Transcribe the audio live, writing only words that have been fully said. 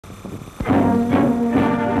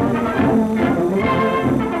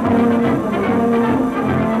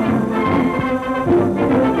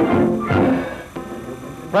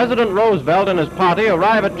President Roosevelt and his party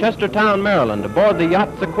arrive at Chestertown, Maryland, aboard the yacht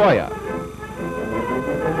Sequoia.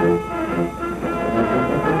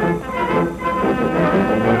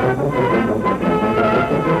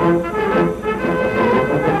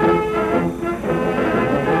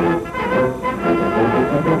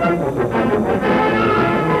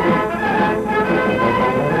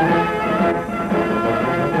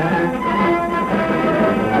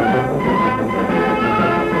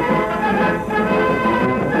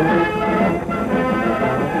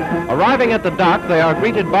 Arriving at the dock, they are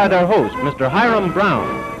greeted by their host, Mr. Hiram Brown.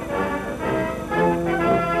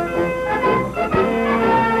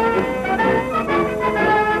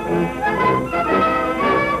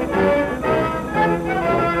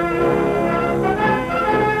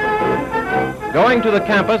 Going to the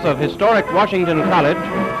campus of historic Washington College,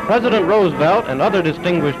 President Roosevelt and other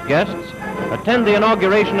distinguished guests attend the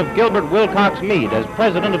inauguration of Gilbert Wilcox Mead as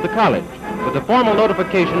president of the college, with a formal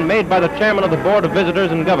notification made by the chairman of the Board of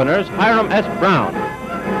Visitors and Governors, Hiram S. Brown.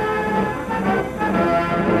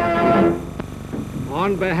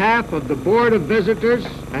 On behalf of the Board of Visitors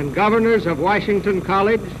and Governors of Washington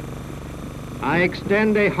College, I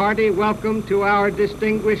extend a hearty welcome to our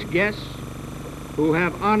distinguished guests who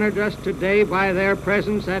have honored us today by their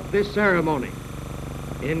presence at this ceremony,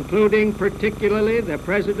 including particularly the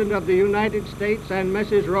President of the United States and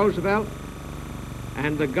Mrs. Roosevelt,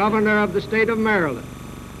 and the Governor of the State of Maryland.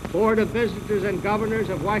 Board of Visitors and Governors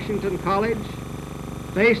of Washington College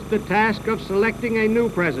faced the task of selecting a new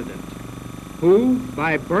president who,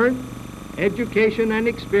 by birth, education, and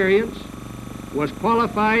experience, was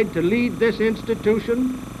qualified to lead this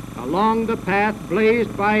institution along the path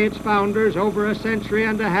blazed by its founders over a century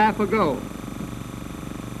and a half ago.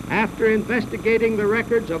 After investigating the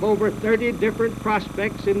records of over 30 different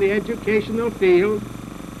prospects in the educational field,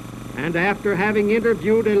 and after having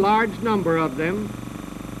interviewed a large number of them,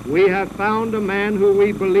 we have found a man who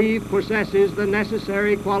we believe possesses the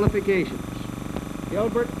necessary qualifications.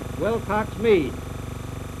 Gilbert Wilcox Mead.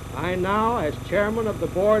 I now, as chairman of the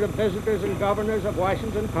Board of Visitors and Governors of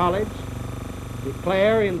Washington College,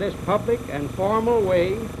 declare in this public and formal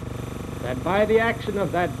way that by the action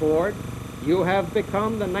of that board, you have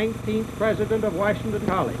become the 19th president of Washington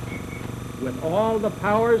College, with all the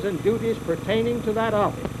powers and duties pertaining to that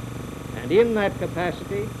office. And in that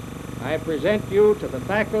capacity, I present you to the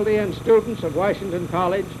faculty and students of Washington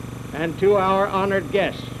College and to our honored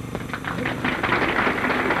guests.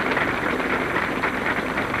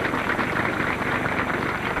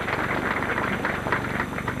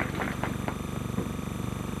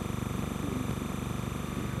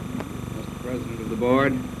 Mr. President of the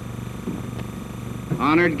Board,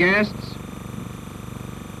 honored guests,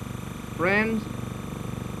 friends,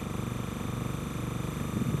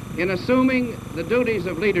 in assuming the duties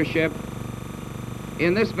of leadership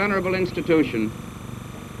in this venerable institution,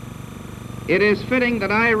 it is fitting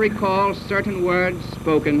that I recall certain words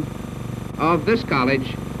spoken of this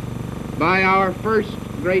college by our first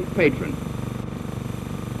great patron.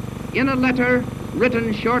 In a letter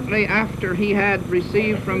written shortly after he had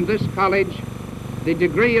received from this college the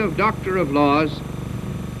degree of Doctor of Laws,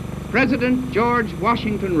 President George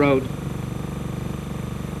Washington wrote,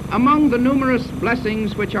 "Among the numerous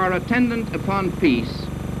blessings which are attendant upon peace,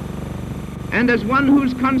 and as one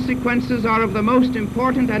whose consequences are of the most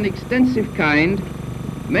important and extensive kind,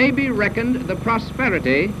 may be reckoned the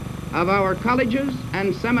prosperity of our colleges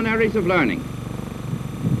and seminaries of learning.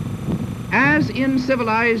 As in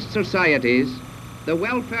civilized societies, the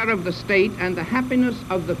welfare of the state and the happiness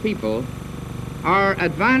of the people are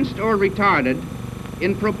advanced or retarded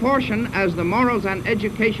in proportion as the morals and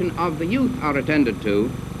education of the youth are attended to,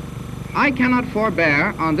 I cannot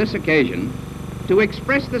forbear on this occasion to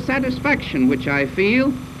express the satisfaction which I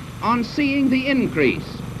feel on seeing the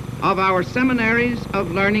increase of our seminaries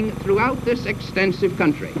of learning throughout this extensive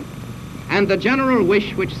country, and the general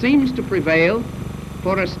wish which seems to prevail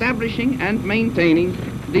for establishing and maintaining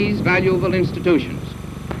these valuable institutions."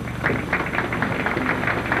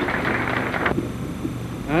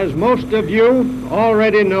 As most of you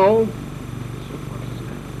already know,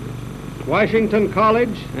 Washington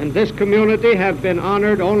College and this community have been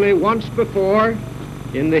honored only once before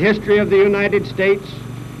in the history of the United States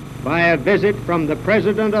by a visit from the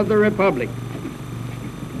President of the Republic.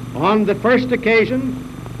 On the first occasion,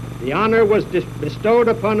 the honor was bestowed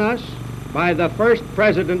upon us by the first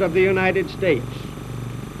President of the United States.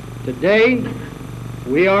 Today,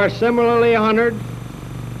 we are similarly honored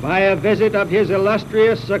by a visit of his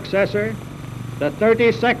illustrious successor, the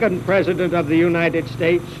 32nd President of the United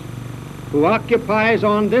States, who occupies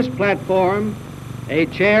on this platform a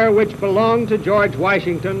chair which belonged to George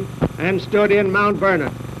Washington and stood in Mount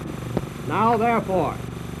Vernon. Now, therefore,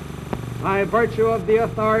 by virtue of the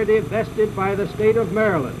authority vested by the state of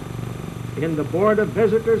Maryland in the Board of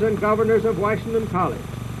Visitors and Governors of Washington College,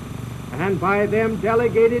 and by them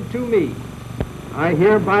delegated to me, I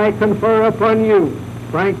hereby confer upon you,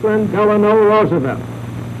 Franklin Delano Roosevelt,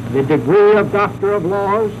 the degree of Doctor of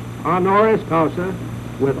Laws, honoris causa,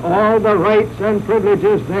 with all the rights and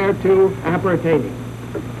privileges thereto appertaining.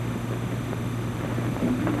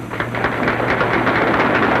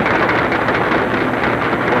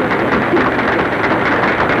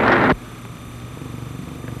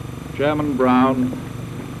 Chairman Brown,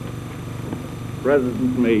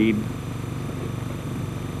 President Mead,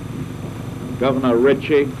 Governor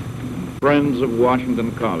Ritchie, friends of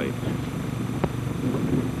Washington College.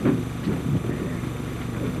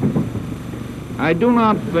 I do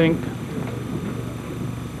not think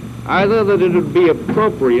either that it would be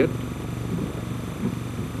appropriate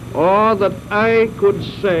or that I could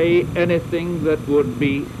say anything that would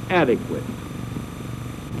be adequate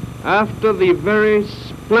after the very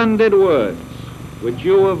splendid words which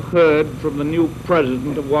you have heard from the new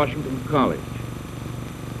president of Washington College.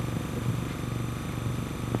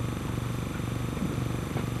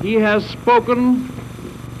 He has spoken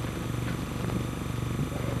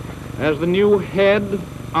as the new head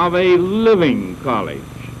of a living college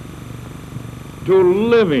to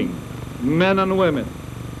living men and women.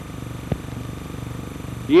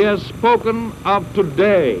 He has spoken of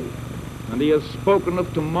today, and he has spoken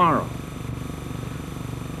of tomorrow.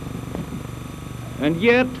 And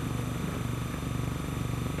yet,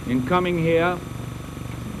 in coming here,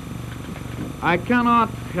 I cannot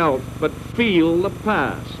help but feel the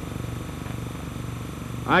past.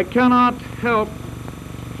 I cannot help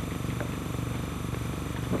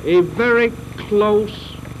a very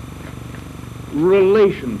close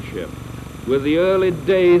relationship with the early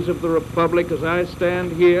days of the Republic as I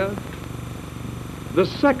stand here, the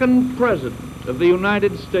second president of the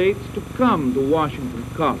United States to come to Washington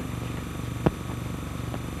College.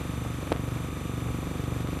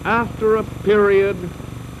 After a period,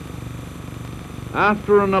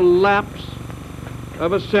 after an elapse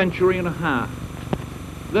of a century and a half,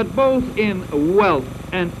 that both in wealth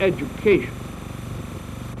and education,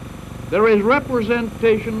 there is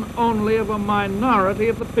representation only of a minority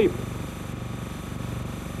of the people.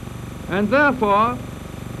 And therefore,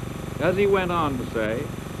 as he went on to say,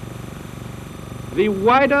 the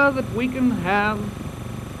wider that we can have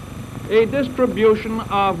a distribution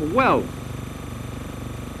of wealth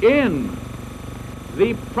in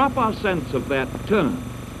the proper sense of that term,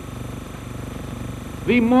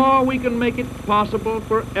 the more we can make it possible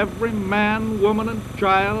for every man, woman, and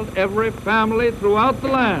child, every family throughout the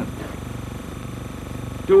land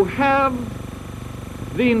to have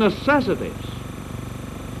the necessities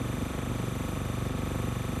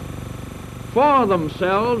for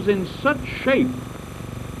themselves in such shape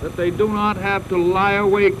that they do not have to lie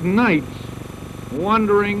awake nights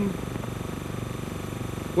wondering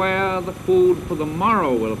where the food for the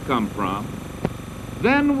morrow will come from,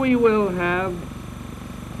 then we will have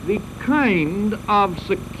the kind of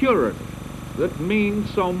security that means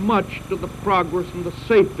so much to the progress and the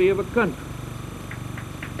safety of a country.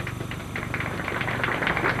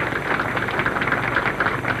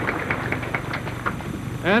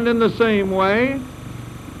 And in the same way,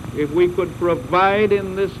 if we could provide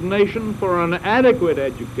in this nation for an adequate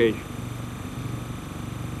education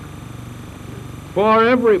for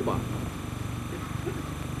everybody,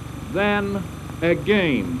 then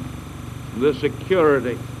again the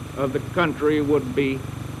security of the country would be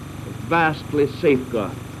vastly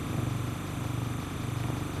safeguarded.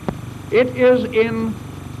 It is in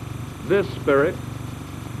this spirit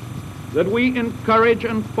that we encourage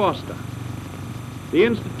and foster the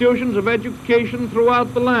institutions of education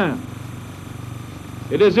throughout the land.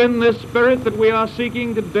 It is in this spirit that we are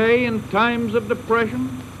seeking today, in times of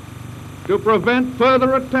depression, to prevent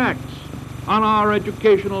further attacks on our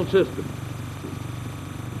educational system.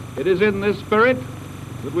 It is in this spirit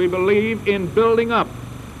that we believe in building up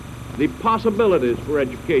the possibilities for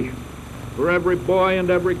education for every boy and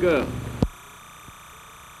every girl.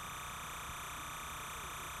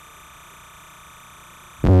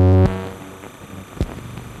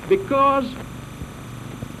 Because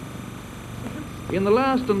in the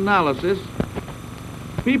last analysis,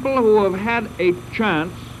 people who have had a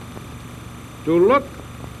chance to look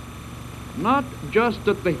not just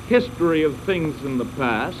at the history of things in the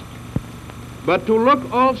past, but to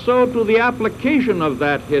look also to the application of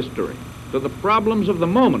that history to the problems of the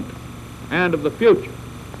moment and of the future.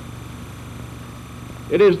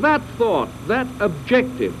 It is that thought, that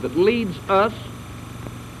objective, that leads us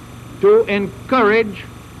to encourage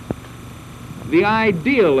the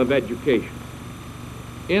ideal of education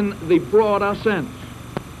in the broader sense.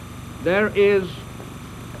 There is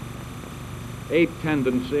a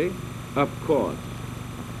tendency, of course,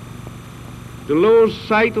 to lose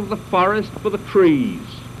sight of the forest for the trees.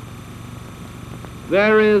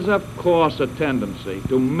 There is, of course, a tendency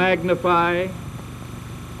to magnify,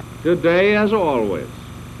 today as always,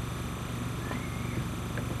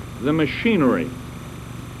 the machinery,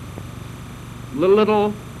 the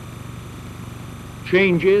little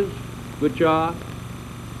changes which are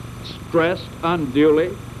stressed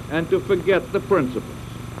unduly, and to forget the principles.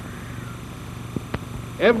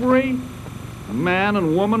 Every man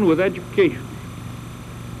and woman with education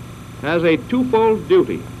has a twofold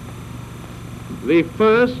duty. The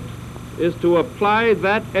first is to apply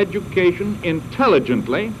that education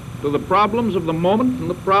intelligently to the problems of the moment and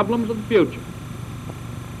the problems of the future.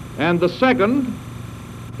 And the second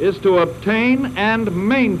is to obtain and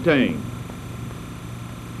maintain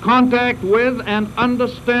contact with and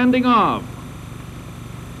understanding of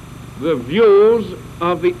the views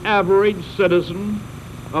of the average citizen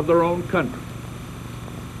of their own country.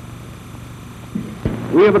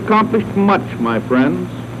 We have accomplished much, my friends.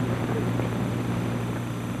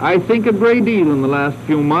 I think a great deal in the last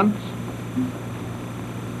few months,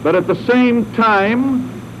 but at the same time,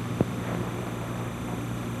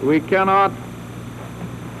 we cannot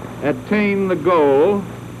attain the goal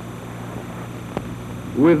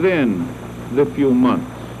within the few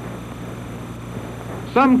months.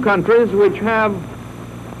 Some countries which have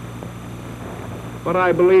what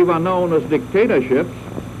I believe are known as dictatorships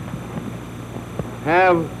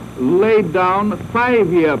have laid down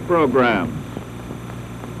 5-year programs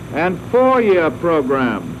and 4-year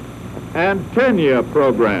programs and 10-year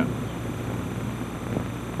programs.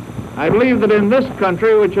 I believe that in this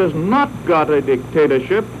country, which has not got a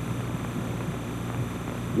dictatorship,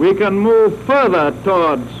 we can move further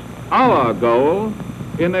towards our goal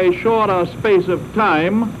in a shorter space of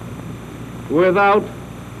time without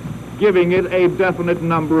giving it a definite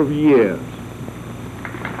number of years.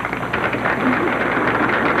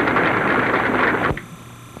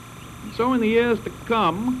 So in the years to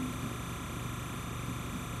come,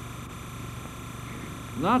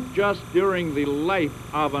 not just during the life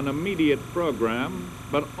of an immediate program,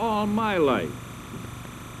 but all my life,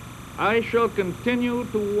 I shall continue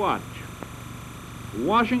to watch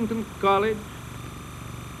Washington College,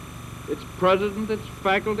 its president, its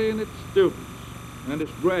faculty, and its students, and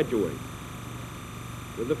its graduates,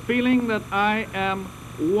 with the feeling that I am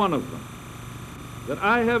one of them, that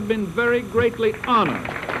I have been very greatly honored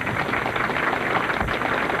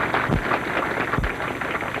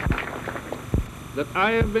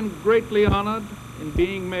in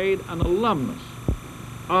being made an alumnus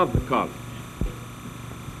of the college.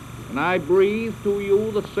 And I breathe to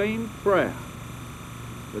you the same prayer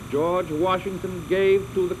that George Washington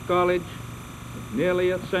gave to the college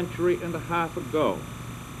nearly a century and a half ago,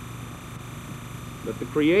 that the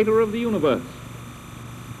creator of the universe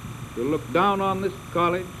will look down on this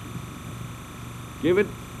college, give it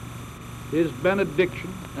his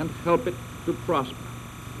benediction, and help it to prosper.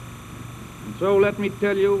 And so let me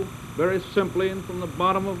tell you very simply and from the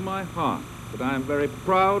bottom of my heart that I am very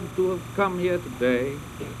proud to have come here today,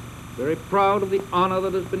 very proud of the honor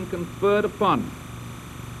that has been conferred upon me,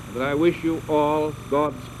 and that I wish you all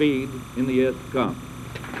Godspeed in the years to come.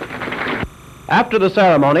 After the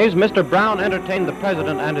ceremonies, Mr. Brown entertained the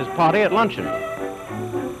president and his party at luncheon.